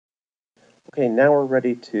Okay, now we're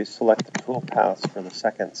ready to select the tool paths for the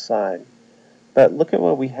second side. But look at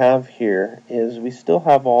what we have here is we still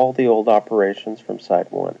have all the old operations from side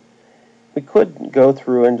 1. We could go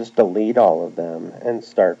through and just delete all of them and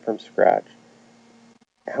start from scratch.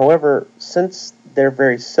 However, since they're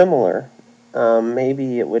very similar,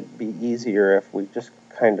 maybe it would be easier if we just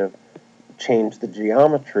kind of changed the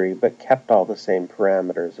geometry but kept all the same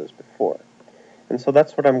parameters as before. And so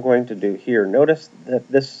that's what I'm going to do here. Notice that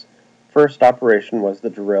this first operation was the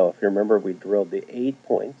drill. If you remember, we drilled the 8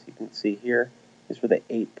 points. You can see here, these were the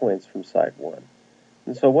 8 points from side 1.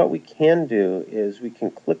 And so what we can do is we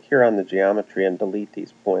can click here on the geometry and delete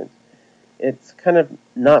these points. It's kind of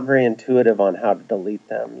not very intuitive on how to delete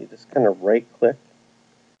them. You just kind of right-click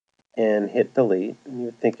and hit delete, and you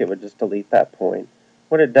would think it would just delete that point.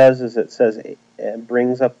 What it does is it says it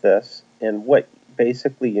brings up this, and what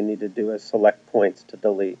basically you need to do is select points to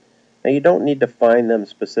delete. Now you don't need to find them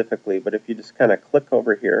specifically, but if you just kind of click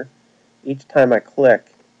over here, each time I click,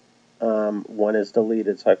 one is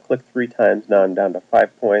deleted. So I've clicked 3 times, now I'm down to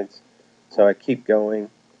 5 points. So I keep going,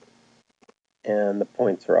 and the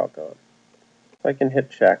points are all gone. So I can hit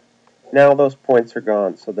check. Now those points are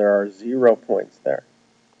gone, so there are 0 points there.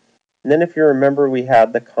 And then if you remember, we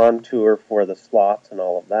had the contour for the slots and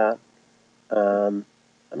all of that. I'm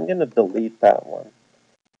going to delete that one.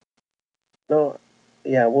 No,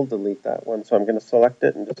 yeah, we'll delete that one. So I'm going to select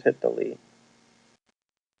it and just hit delete.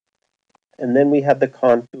 And then we had the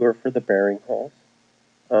contour for the bearing holes.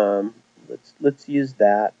 Let's use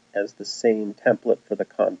that as the same template for the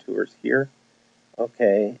contours here.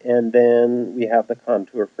 Okay, and then we have the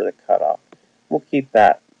contour for the cutoff. We'll keep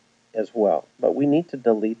that as well, but we need to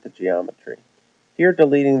delete the geometry. Here,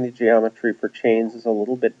 deleting the geometry for chains is a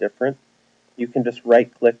little bit different. You can just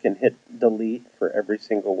right-click and hit delete for every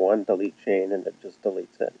single one, delete chain, and it just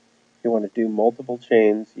deletes it. If you want to do multiple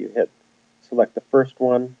chains, you select the first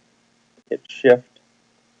one, hit shift,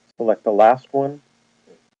 select the last one,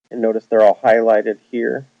 and notice they're all highlighted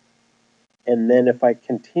here. And then if I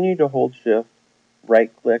continue to hold shift,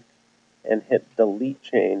 right-click, and hit delete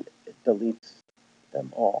chain, it deletes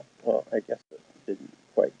them all. Well, I guess it didn't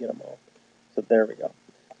quite get them all. So there we go.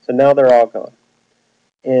 So now they're all gone.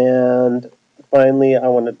 And finally, I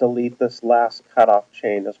want to delete this last cutoff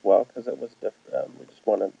chain as well because it was different. We just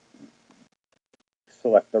want to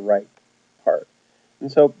select the right part.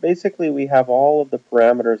 And so basically we have all of the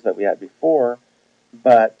parameters that we had before,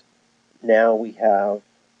 but now we have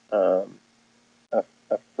a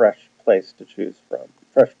fresh place to choose from,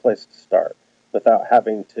 fresh place to start without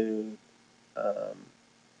having to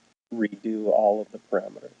redo all of the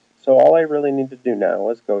parameters. So all I really need to do now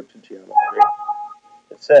is go to geometry.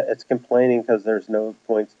 It's complaining because there's no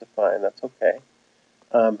points defined. That's okay.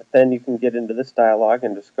 But then you can get into this dialog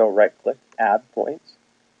and just go right-click, add points.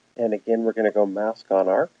 And again, we're going to go mask on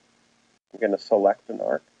arc. I'm going to select an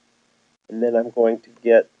arc. And then I'm going to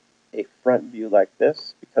get a front view like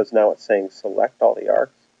this because now it's saying select all the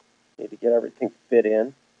arcs. I need to get everything fit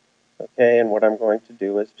in. Okay, and what I'm going to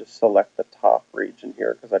do is just select the top region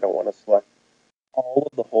here because I don't want to select all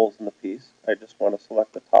of the holes in the piece. I just want to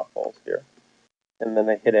select the top holes here. And then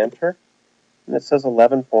I hit enter. And it says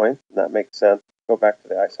 11 points, and that makes sense. Go back to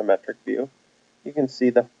the isometric view. You can see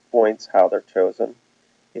the points, how they're chosen.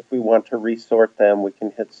 If we want to resort them, we can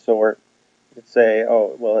hit sort. You could say,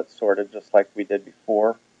 oh, well, it's sorted just like we did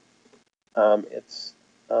before. It's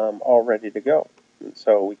all ready to go. And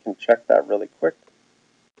so we can check that really quick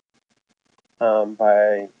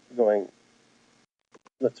by going,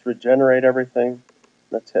 let's regenerate everything.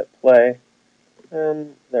 Let's hit play.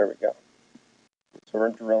 And there we go. So we're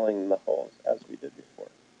drilling the holes as we did before.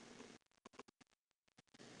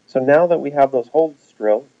 So now that we have those holes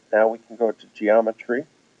drilled, now we can go to geometry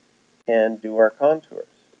and do our contours.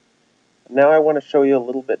 Now I want to show you a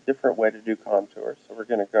little bit different way to do contours. So we're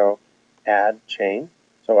going to go add chain.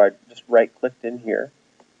 So I just right-clicked in here.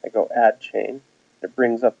 I go add chain. It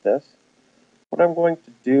brings up this. What I'm going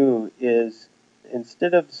to do is,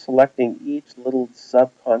 instead of selecting each little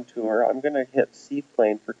sub-contour, I'm going to hit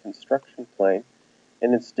C-plane for construction plane.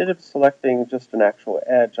 And instead of selecting just an actual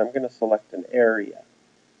edge, I'm going to select an area.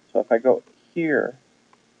 So if I go here,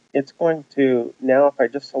 it's going to, now if I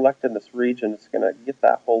just select in this region, it's going to get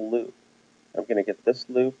that whole loop. I'm going to get this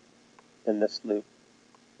loop, and this loop,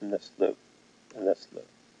 and this loop, and this loop.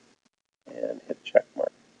 And hit check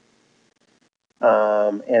mark.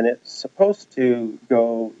 And it's supposed to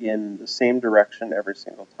go in the same direction every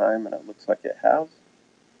single time, and it looks like it has.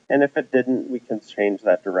 And if it didn't, we can change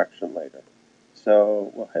that direction later.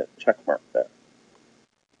 So we'll hit check mark there.